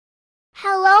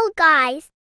Hello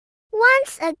guys!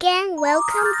 Once again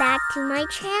welcome back to my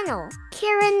channel,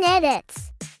 Karen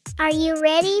Edits. Are you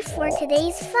ready for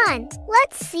today's fun?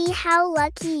 Let's see how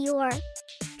lucky you are.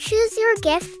 Choose your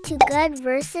gift to good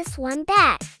versus one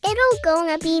bad. It'll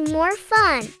gonna be more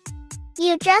fun.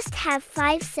 You just have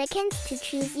 5 seconds to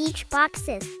choose each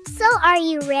boxes. So are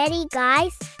you ready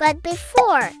guys? But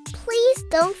before, please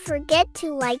don't forget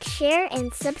to like, share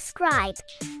and subscribe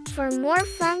for more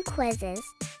fun quizzes.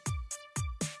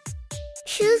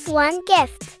 Choose one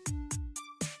gift.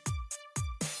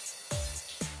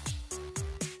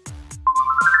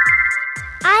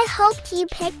 I hope you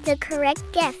picked the correct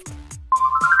gift.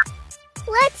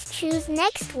 Let's choose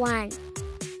next one.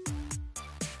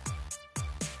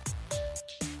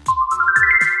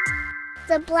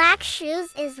 The black shoes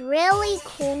is really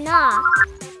cool now.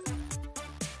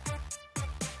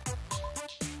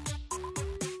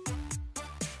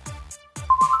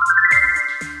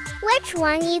 Which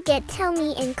one you get, tell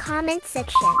me in comment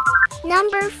section.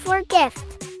 Number 4 gift.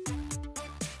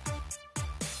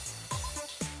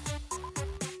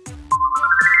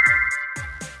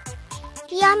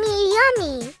 Yummy,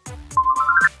 yummy.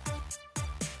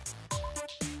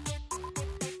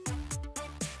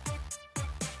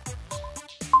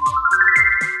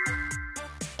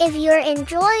 If you're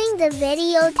enjoying the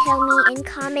video, tell me in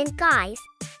comment guys.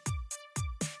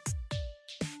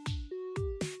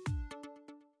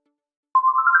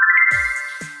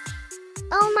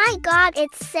 Oh my god,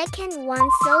 it's second one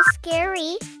so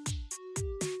scary.